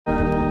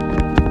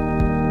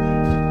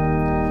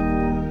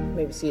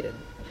be seated.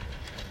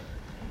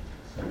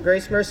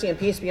 Grace, mercy, and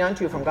peace be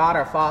unto you from God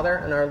our Father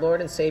and our Lord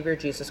and Savior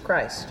Jesus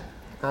Christ.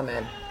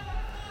 Amen.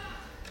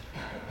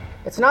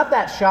 It's not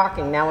that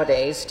shocking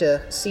nowadays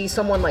to see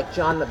someone like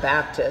John the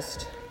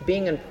Baptist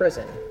being in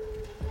prison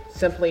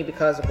simply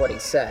because of what he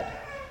said.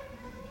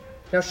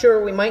 Now,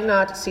 sure, we might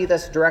not see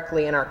this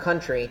directly in our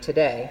country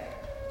today,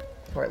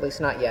 or at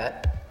least not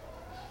yet,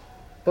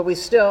 but we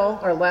still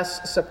are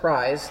less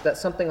surprised that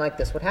something like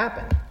this would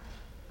happen.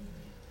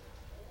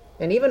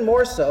 And even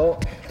more so,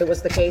 it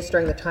was the case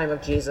during the time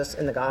of Jesus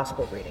in the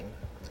gospel reading.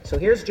 So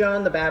here's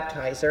John the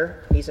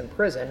Baptizer. He's in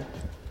prison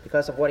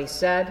because of what he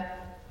said,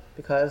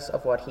 because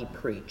of what he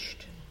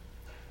preached.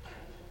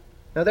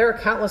 Now, there are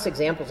countless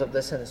examples of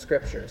this in the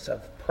scriptures,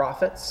 of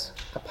prophets,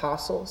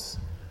 apostles,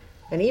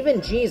 and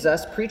even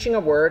Jesus preaching a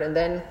word and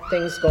then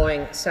things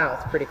going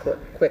south pretty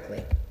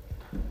quickly.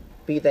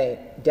 Be they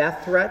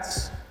death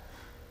threats,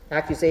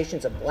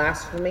 accusations of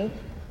blasphemy,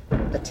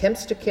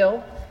 attempts to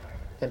kill,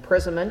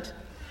 imprisonment,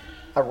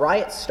 a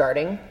riot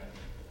starting,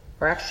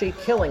 or actually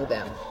killing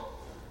them.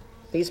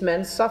 These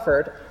men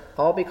suffered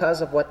all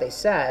because of what they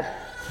said,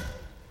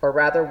 or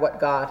rather what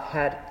God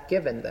had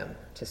given them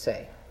to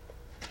say.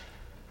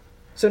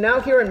 So now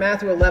here in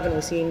Matthew 11,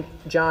 we see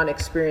John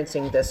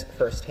experiencing this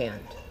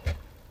firsthand.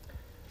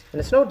 And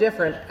it's no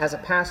different as a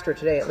pastor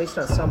today, at least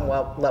on some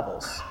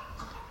levels.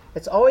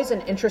 It's always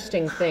an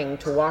interesting thing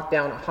to walk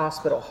down a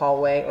hospital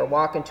hallway or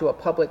walk into a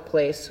public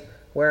place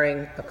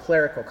wearing a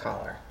clerical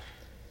collar.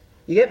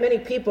 You get many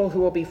people who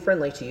will be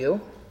friendly to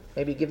you,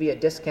 maybe give you a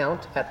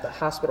discount at the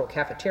hospital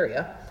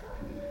cafeteria.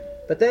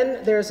 But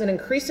then there's an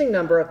increasing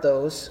number of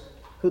those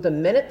who the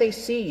minute they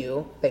see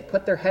you, they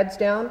put their heads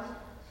down,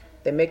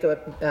 they make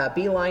a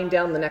beeline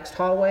down the next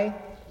hallway,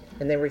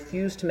 and they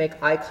refuse to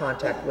make eye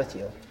contact with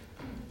you.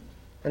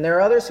 And there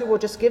are others who will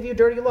just give you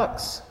dirty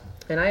looks.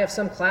 And I have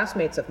some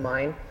classmates of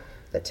mine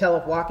that tell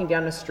of walking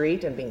down the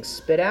street and being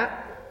spit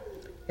at,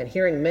 and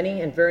hearing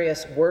many and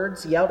various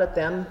words yelled at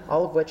them,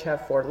 all of which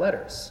have 4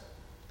 letters.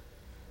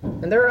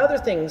 And there are other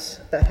things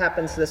that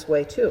happens this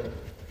way too.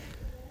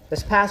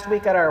 This past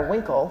week at our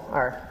Winkle,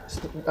 our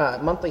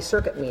monthly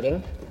circuit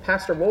meeting,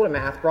 Pastor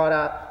Woldemath brought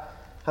up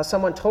how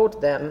someone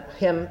told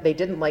him they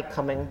didn't like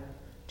coming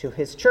to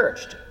his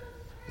church.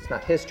 It's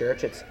not his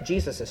church, it's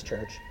Jesus'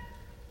 church.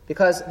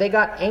 Because they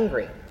got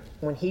angry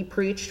when he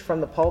preached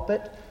from the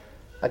pulpit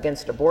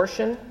against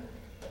abortion,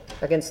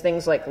 against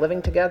things like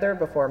living together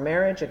before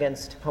marriage,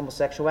 against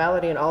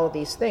homosexuality, and all of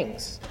these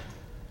things.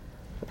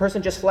 The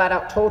person just flat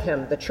out told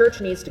him the church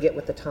needs to get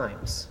with the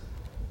times.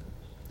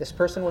 This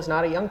person was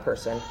not a young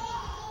person,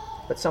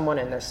 but someone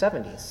in their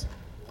 70s.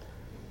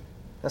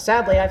 Now,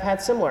 sadly, I've had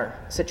similar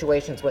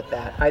situations with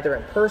that, either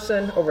in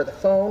person, over the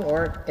phone,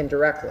 or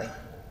indirectly.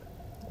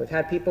 We've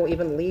had people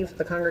even leave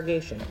the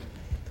congregation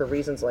for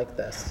reasons like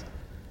this.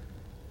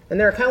 And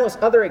there are countless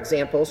other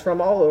examples from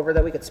all over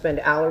that we could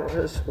spend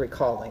hours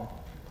recalling.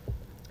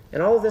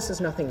 And all of this is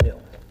nothing new.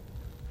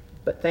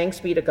 But thanks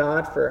be to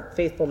God for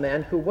faithful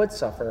men who would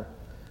suffer,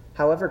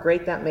 however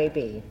great that may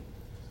be,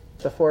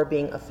 before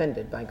being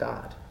offended by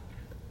God.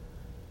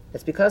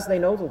 It's because they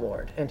know the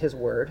Lord and his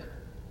word,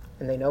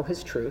 and they know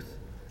his truth,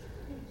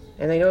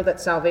 and they know that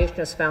salvation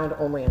is found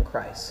only in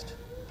Christ.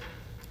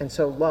 And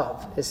so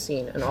love is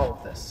seen in all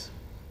of this.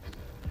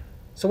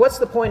 So what's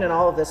the point in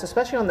all of this,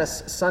 especially on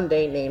this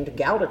Sunday named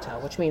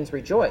Gaudete, which means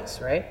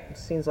rejoice, right? It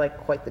seems like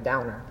quite the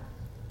downer.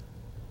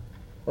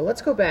 Well,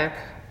 let's go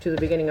back to the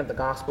beginning of the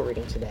gospel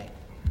reading today,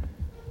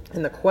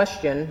 and the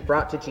question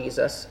brought to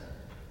Jesus,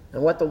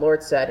 and what the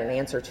Lord said in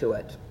answer to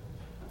it.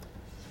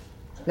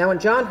 Now when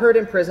John heard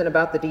in prison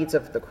about the deeds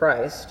of the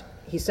Christ,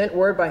 he sent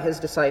word by his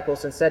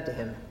disciples and said to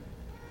him,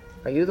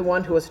 "Are you the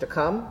one who is to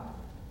come,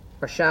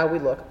 or shall we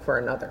look for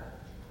another?"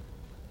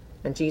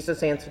 And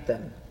Jesus answered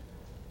them,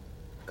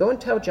 "Go and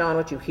tell John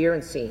what you hear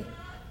and see.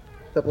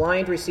 The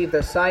blind receive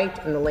their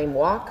sight, and the lame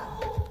walk.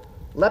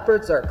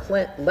 Lepers are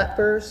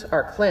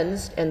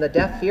cleansed, and the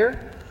deaf hear,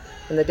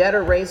 and the dead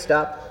are raised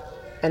up,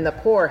 and the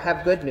poor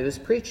have good news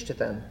preached to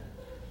them.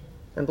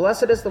 And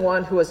blessed is the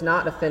one who is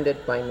not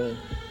offended by me."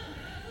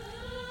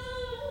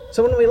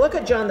 So when we look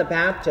at John the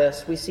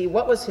Baptist, we see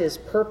what was his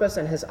purpose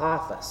and his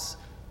office.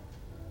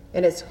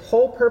 And his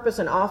whole purpose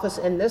and office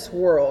in this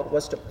world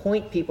was to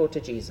point people to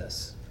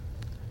Jesus.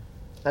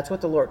 That's what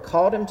the Lord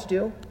called him to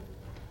do.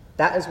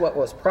 That is what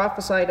was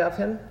prophesied of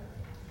him.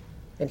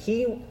 And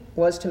he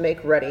was to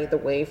make ready the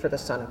way for the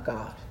Son of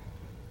God.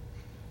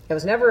 It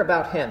was never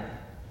about him.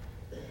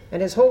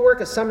 And his whole work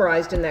is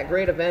summarized in that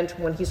great event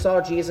when he saw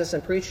Jesus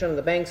and preached on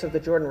the banks of the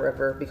Jordan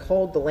River,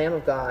 "Behold the Lamb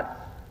of God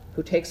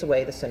who takes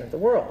away the sin of the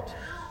world."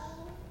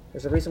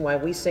 There's a reason why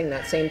we sing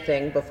that same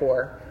thing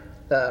before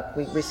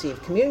we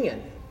receive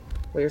communion.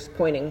 We're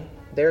pointing,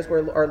 there's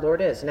where our Lord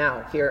is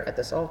now, here at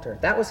this altar.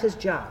 That was his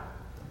job.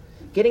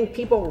 Getting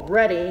people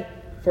ready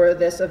for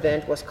this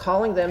event was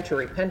calling them to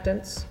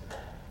repentance,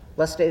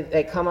 lest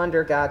they come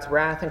under God's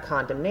wrath and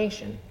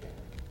condemnation.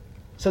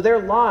 So their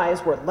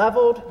lives were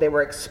leveled, they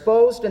were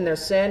exposed in their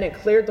sin, and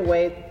cleared the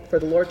way for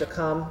the Lord to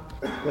come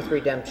with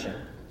redemption.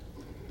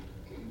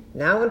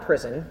 Now in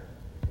prison,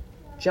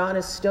 John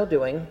is still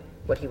doing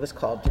what he was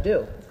called to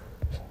do.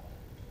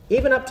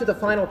 Even up to the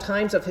final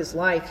times of his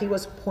life, he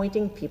was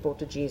pointing people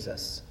to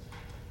Jesus.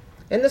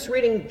 In this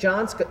reading,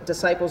 John's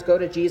disciples go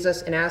to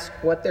Jesus and ask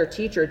what their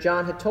teacher,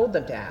 John, had told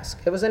them to ask.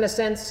 It was in a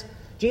sense,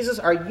 Jesus,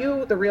 are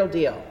you the real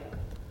deal?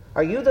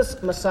 Are you the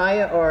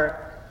Messiah,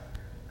 or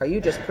are you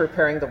just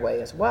preparing the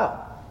way as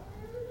well?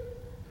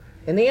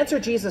 And the answer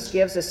Jesus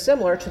gives is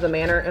similar to the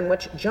manner in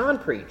which John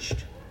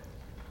preached.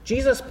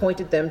 Jesus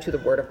pointed them to the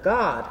Word of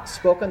God,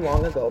 spoken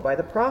long ago by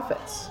the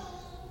prophets.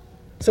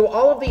 So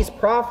all of these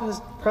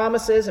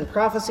promises and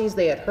prophecies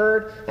they had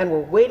heard and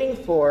were waiting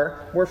for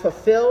were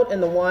fulfilled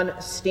in the one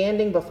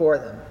standing before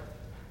them.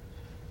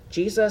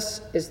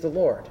 Jesus is the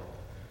Lord.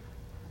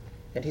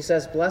 And he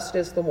says, blessed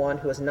is the one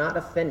who is not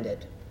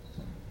offended.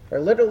 Or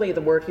literally the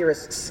word here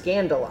is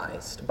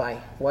scandalized by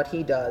what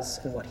he does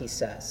and what he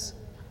says.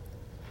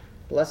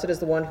 Blessed is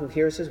the one who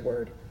hears his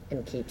word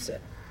and keeps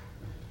it.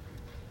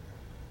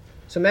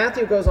 So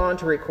Matthew goes on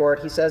to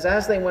record, he says,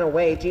 as they went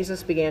away,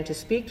 Jesus began to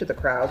speak to the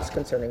crowds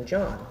concerning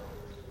John.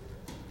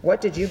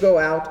 What did you go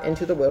out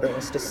into the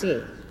wilderness to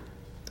see?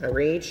 A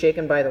reed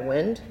shaken by the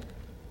wind?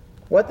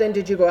 What then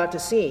did you go out to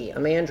see? A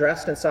man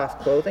dressed in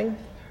soft clothing?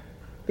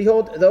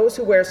 Behold, those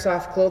who wear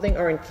soft clothing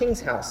are in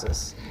kings'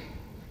 houses.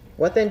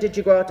 What then did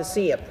you go out to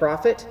see? A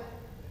prophet?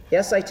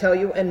 Yes, I tell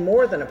you, and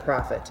more than a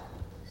prophet.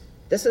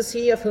 This is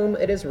he of whom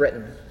it is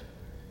written,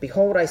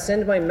 behold, I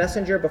send my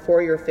messenger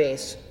before your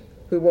face,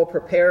 who will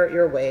prepare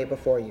your way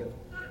before you.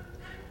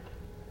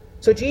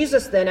 So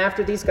Jesus then,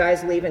 after these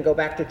guys leave and go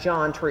back to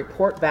John to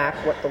report back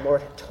what the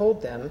Lord had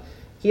told them,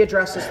 he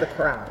addresses the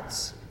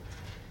crowds.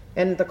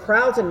 And the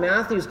crowds in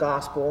Matthew's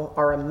gospel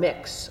are a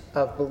mix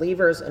of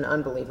believers and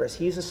unbelievers.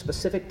 He uses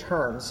specific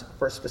terms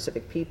for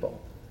specific people.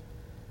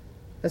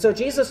 And so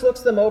Jesus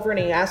looks them over and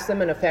he asks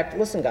them in effect,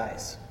 listen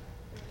guys,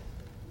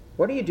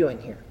 what are you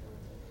doing here?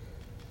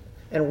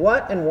 And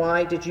what and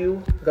why did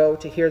you go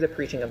to hear the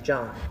preaching of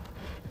John?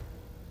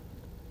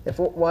 If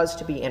it was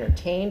to be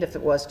entertained, if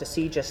it was to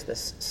see just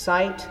this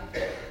sight,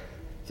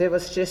 if it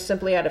was just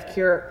simply out of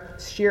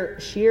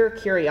sheer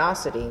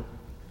curiosity,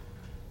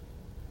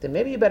 then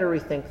maybe you better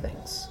rethink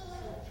things.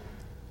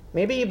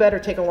 Maybe you better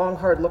take a long,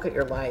 hard look at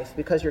your life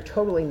because you're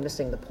totally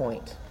missing the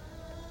point.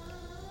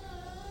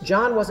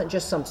 John wasn't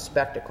just some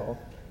spectacle.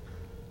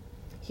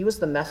 He was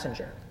the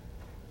messenger.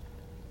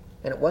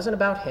 And it wasn't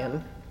about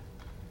him.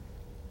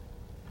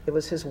 It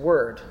was his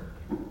word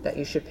that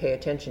you should pay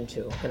attention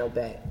to and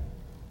obey.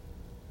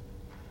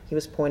 He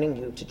was pointing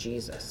you to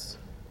Jesus.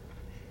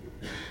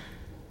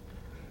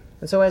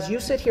 And so as you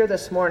sit here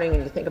this morning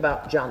and you think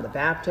about John the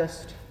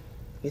Baptist,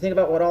 you think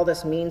about what all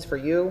this means for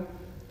you,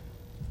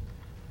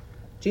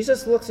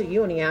 Jesus looks at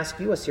you and he asks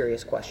you a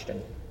serious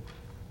question.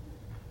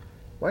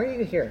 Why are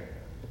you here?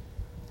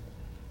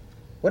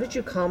 What did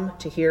you come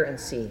to hear and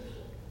see?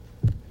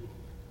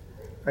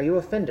 Are you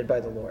offended by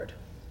the Lord?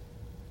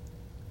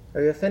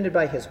 Are you offended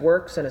by his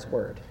works and his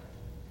word?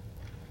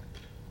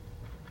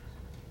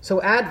 So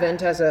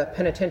Advent, as a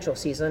penitential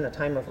season, a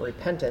time of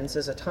repentance,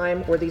 is a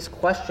time where these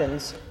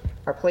questions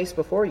are placed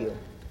before you.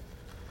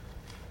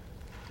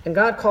 And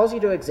God calls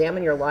you to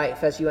examine your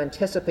life as you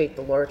anticipate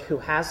the Lord who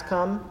has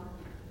come,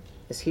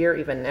 is here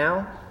even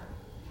now,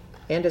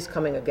 and is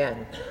coming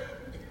again.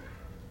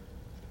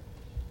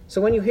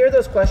 So when you hear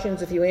those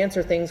questions, if you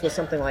answer things with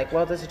something like,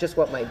 well, this is just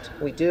what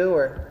we do,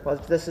 or, well,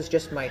 this is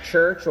just my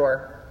church,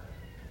 or,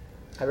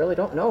 I really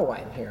don't know why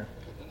I'm here.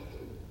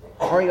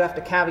 Or you have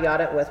to caveat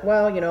it with,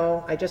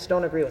 well, I just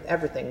don't agree with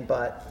everything,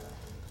 but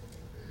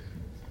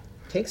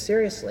take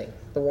seriously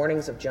the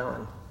warnings of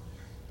John,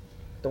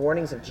 the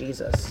warnings of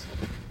Jesus.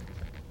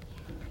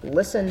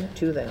 Listen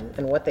to them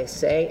and what they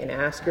say and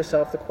ask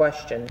yourself the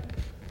question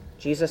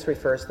Jesus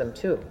refers them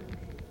to.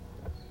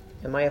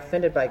 Am I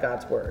offended by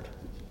God's word?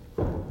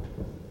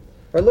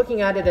 Or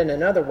looking at it in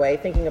another way,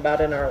 thinking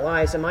about it in our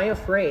lives, am I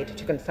afraid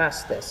to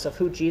confess this of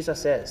who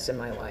Jesus is in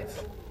my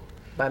life?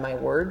 By my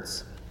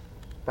words?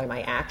 By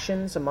my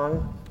actions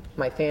among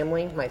my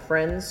family, my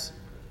friends?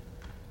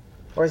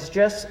 Or is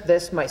just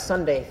this my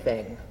Sunday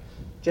thing?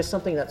 Just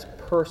something that's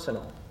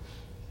personal?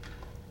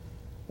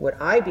 Would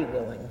I be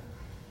willing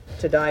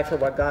to die for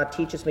what God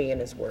teaches me in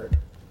his word?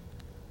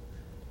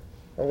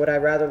 Or would I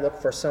rather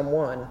look for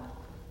someone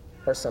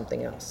or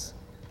something else?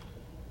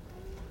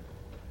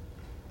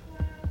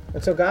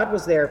 And so God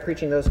was there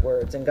preaching those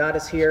words, and God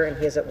is here and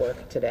he is at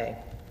work today.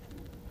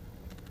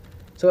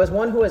 So as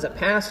one who is a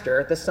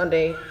pastor, this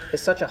Sunday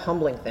is such a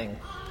humbling thing,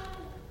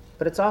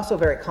 but it's also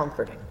very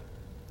comforting.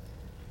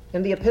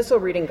 In the epistle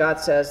reading, God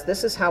says,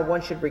 this is how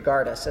one should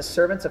regard us, as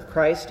servants of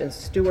Christ and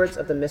stewards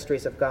of the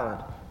mysteries of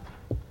God.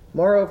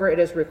 Moreover, it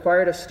is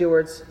required of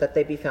stewards that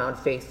they be found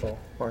faithful,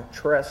 or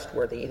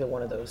trustworthy, either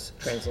one of those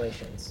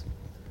translations.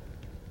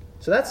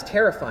 So that's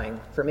terrifying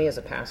for me as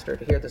a pastor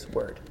to hear this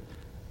word,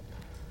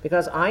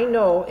 because I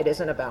know it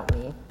isn't about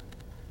me,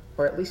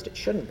 or at least it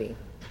shouldn't be.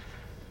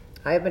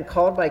 I have been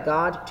called by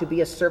God to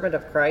be a servant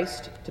of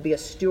Christ, to be a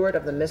steward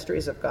of the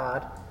mysteries of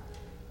God.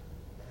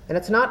 And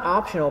it's not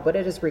optional, but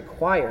it is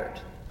required.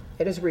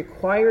 It is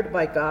required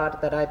by God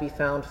that I be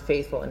found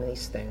faithful in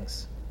these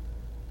things.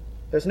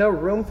 There's no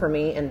room for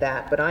me in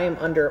that, but I am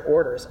under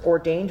orders,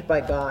 ordained by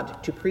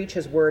God to preach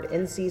his word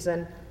in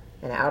season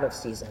and out of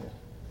season.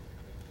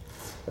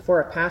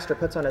 Before a pastor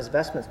puts on his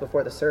vestments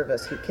before the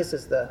service, he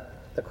kisses the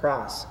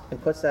cross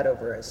and puts that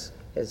over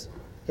his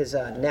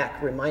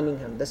neck, reminding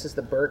him this is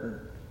the burden,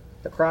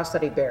 the cross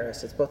that he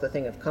bears. It's both a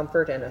thing of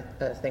comfort and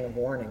a thing of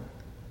warning.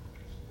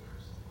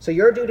 So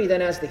your duty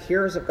then as the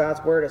hearers of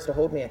God's word is to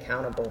hold me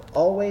accountable.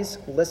 Always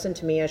listen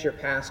to me as your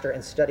pastor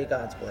and study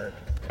God's word.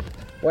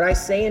 What I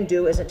say and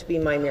do isn't to be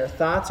my mere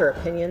thoughts or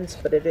opinions,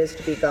 but it is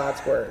to be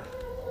God's word.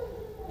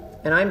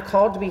 And I'm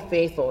called to be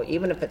faithful,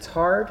 even if it's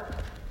hard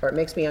or it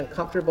makes me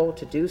uncomfortable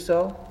to do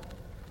so.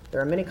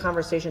 There are many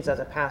conversations as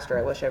a pastor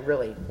I wish I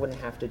really wouldn't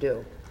have to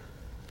do.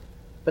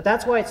 But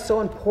that's why it's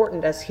so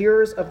important as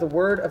hearers of the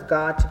word of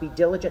God to be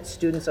diligent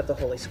students of the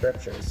Holy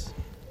Scriptures.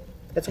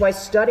 That's why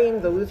studying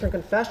the Lutheran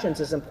confessions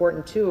is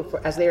important too,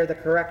 as they are the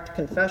correct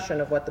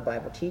confession of what the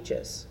Bible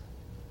teaches.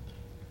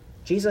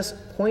 Jesus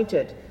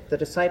pointed the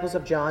disciples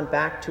of John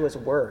back to his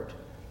word,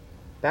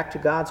 back to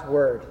God's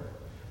word.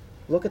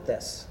 Look at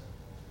this.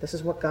 This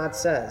is what God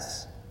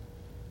says.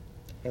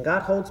 And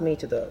God holds me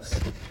to those,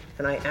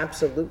 and I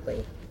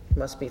absolutely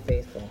must be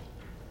faithful.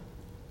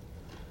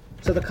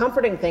 So the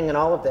comforting thing in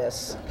all of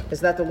this is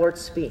that the Lord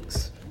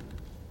speaks.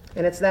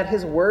 And it's that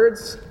his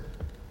words,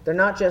 they're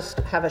not just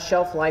have a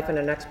shelf life and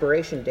an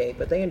expiration date,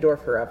 but they endure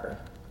forever.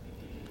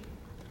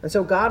 And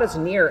so God is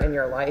near in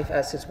your life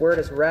as his word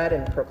is read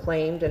and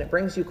proclaimed, and it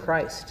brings you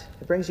Christ.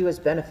 It brings you his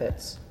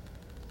benefits.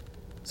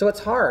 So it's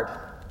hard,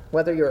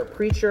 whether you're a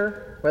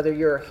preacher, whether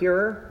you're a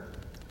hearer,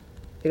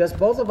 because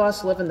both of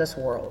us live in this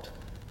world,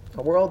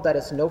 a world that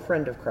is no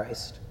friend of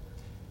Christ,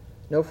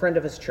 no friend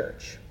of his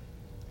church.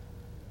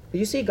 But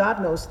you see,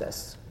 God knows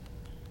this,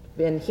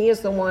 and he is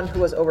the one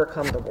who has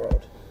overcome the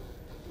world.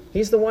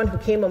 He's the one who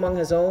came among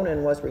his own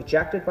and was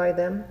rejected by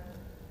them.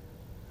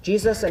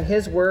 Jesus and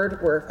his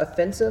word were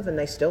offensive, and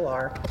they still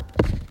are.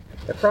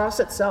 The cross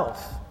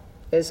itself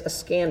is a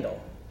scandal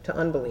to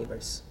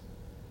unbelievers.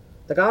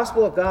 The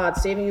gospel of God,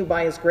 saving you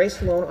by his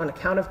grace alone on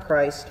account of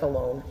Christ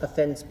alone,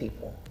 offends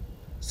people,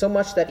 so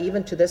much that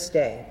even to this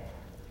day,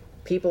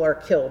 people are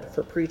killed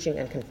for preaching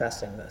and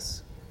confessing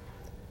this.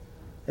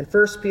 In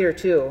 1 Peter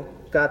 2,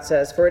 God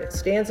says, "For it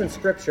stands in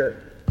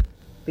Scripture,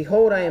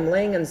 behold, I am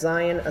laying in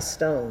Zion a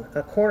stone,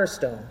 a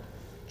cornerstone,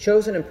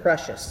 chosen and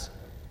precious,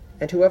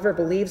 and whoever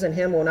believes in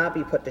him will not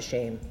be put to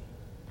shame.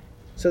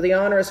 So the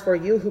honor is for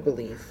you who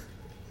believe.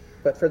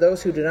 But for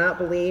those who do not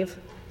believe,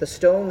 the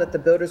stone that the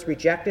builders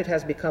rejected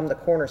has become the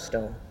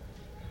cornerstone,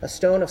 a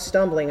stone of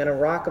stumbling and a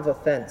rock of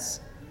offense.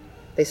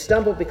 They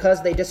stumble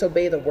because they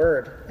disobey the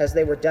word, as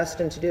they were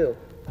destined to do.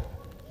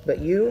 But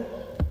you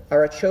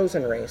are a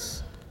chosen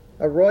race,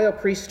 a royal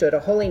priesthood, a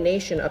holy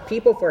nation, a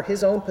people for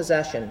his own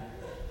possession,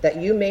 that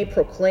you may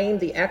proclaim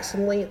the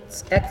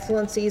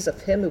excellencies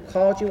of him who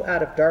called you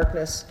out of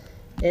darkness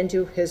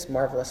into his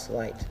marvelous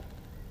light."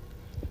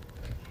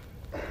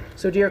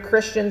 So, dear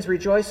Christians,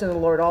 rejoice in the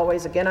Lord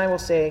always. Again, I will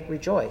say,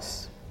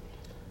 rejoice.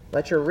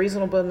 Let your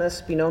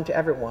reasonableness be known to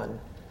everyone.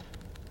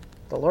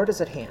 The Lord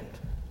is at hand.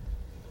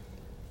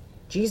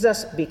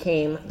 Jesus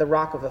became the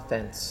rock of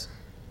offense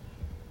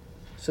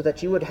so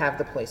that you would have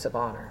the place of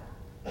honor.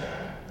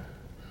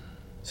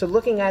 So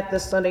looking at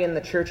this Sunday in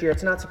the church year,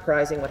 it's not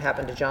surprising what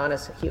happened to John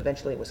as he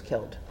eventually was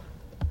killed.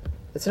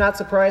 It's not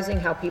surprising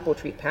how people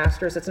treat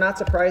pastors. It's not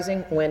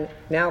surprising when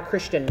now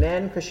Christian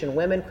men, Christian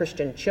women,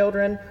 Christian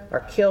children are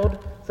killed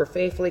for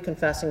faithfully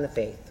confessing the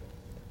faith.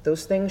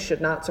 Those things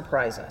should not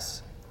surprise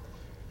us.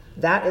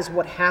 That is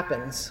what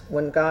happens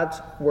when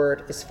God's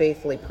word is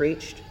faithfully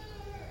preached.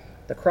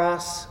 The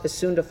cross is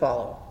soon to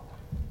follow,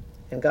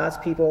 and God's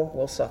people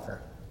will suffer.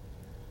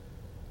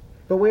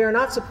 But we are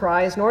not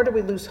surprised, nor do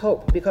we lose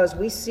hope, because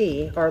we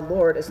see our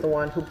Lord is the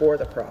one who bore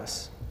the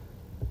cross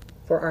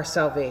for our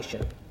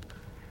salvation.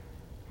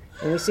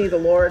 And we see the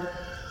Lord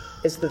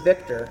is the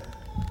victor,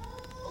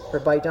 for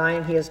by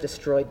dying he has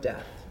destroyed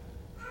death.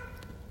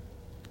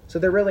 So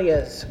there really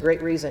is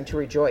great reason to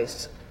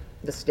rejoice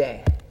this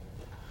day,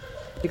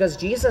 because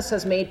Jesus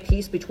has made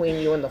peace between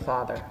you and the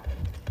Father.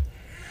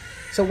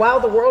 So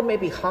while the world may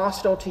be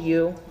hostile to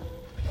you,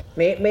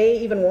 may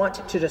even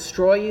want to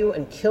destroy you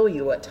and kill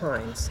you at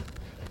times,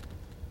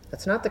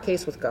 that's not the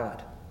case with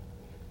God.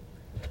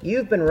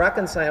 You've been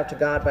reconciled to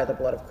God by the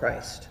blood of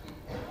Christ.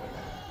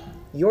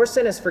 Your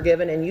sin is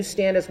forgiven, and you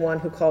stand as one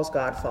who calls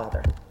God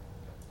Father,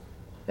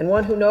 and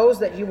one who knows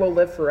that you will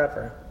live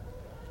forever.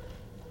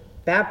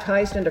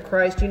 Baptized into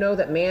Christ, you know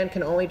that man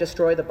can only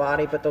destroy the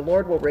body, but the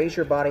Lord will raise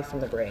your body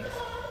from the grave.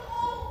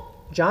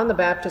 John the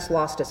Baptist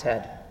lost his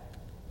head,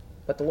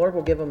 but the Lord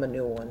will give him a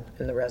new one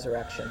in the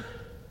resurrection.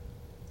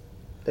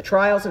 The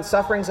trials and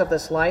sufferings of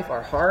this life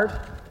are hard.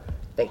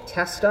 They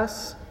test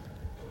us,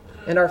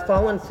 and our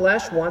fallen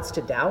flesh wants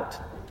to doubt.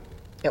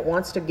 It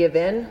wants to give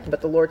in, but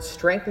the Lord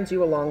strengthens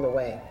you along the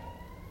way.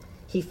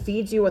 He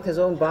feeds you with his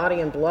own body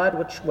and blood,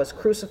 which was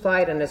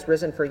crucified and is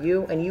risen for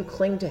you, and you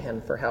cling to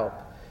him for help.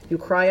 You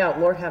cry out,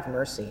 "Lord, have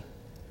mercy."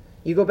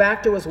 You go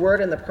back to his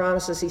word and the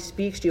promises he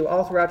speaks to you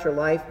all throughout your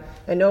life,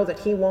 and know that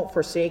he won't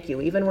forsake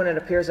you, even when it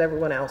appears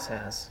everyone else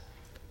has.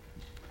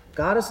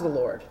 God is the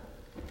Lord,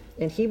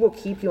 and he will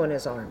keep you in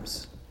his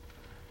arms,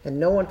 and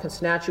no one can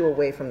snatch you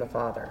away from the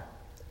Father.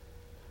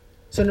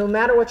 So no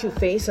matter what you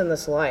face in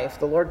this life,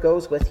 the Lord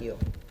goes with you,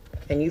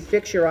 and you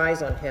fix your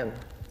eyes on him.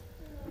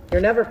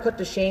 You're never put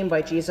to shame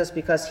by Jesus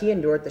because he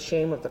endured the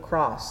shame of the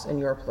cross in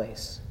your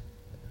place.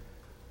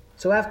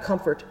 So have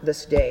comfort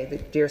this day, the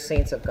dear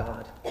saints of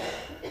God.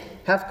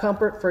 Have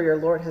comfort, for your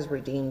Lord has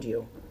redeemed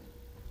you,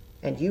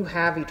 and you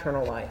have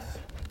eternal life.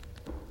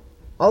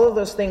 All of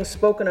those things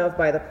spoken of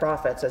by the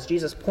prophets, as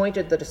Jesus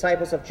pointed the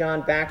disciples of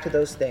John back to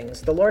those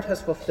things, the Lord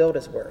has fulfilled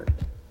his word.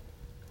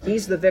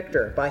 He's the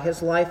victor by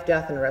his life,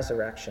 death, and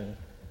resurrection.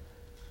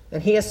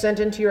 And he has sent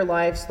into your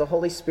lives the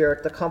Holy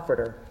Spirit, the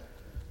Comforter,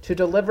 to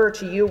deliver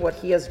to you what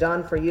he has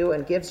done for you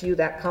and gives you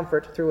that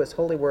comfort through his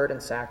holy word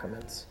and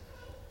sacraments.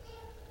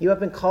 You have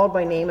been called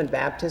by name in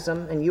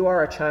baptism, and you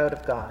are a child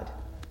of God.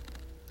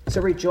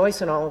 So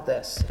rejoice in all of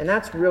this, and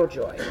that's real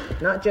joy,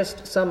 not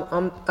just some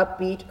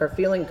upbeat or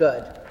feeling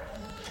good,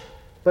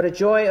 but a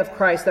joy of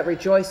Christ that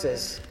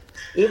rejoices,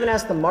 even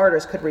as the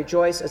martyrs could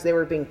rejoice as they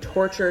were being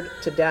tortured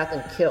to death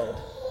and killed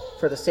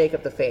for the sake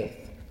of the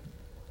faith.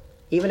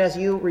 Even as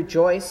you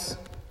rejoice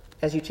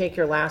as you take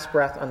your last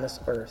breath on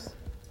this earth.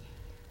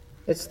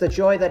 It's the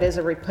joy that is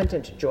a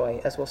repentant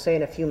joy, as we'll say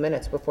in a few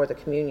minutes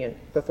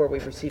before we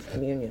receive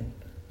communion.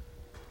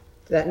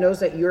 That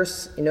knows your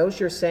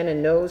sin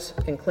and knows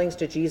and clings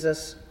to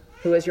Jesus,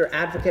 who is your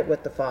advocate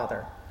with the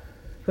Father,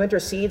 who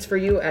intercedes for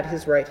you at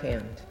his right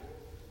hand.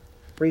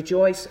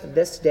 Rejoice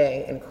this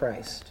day in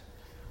Christ,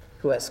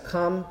 who has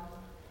come,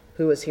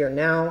 who is here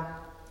now,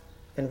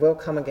 and will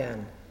come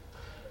again.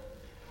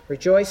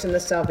 Rejoice in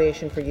this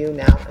salvation for you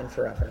now and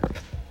forever.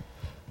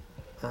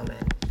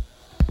 Amen.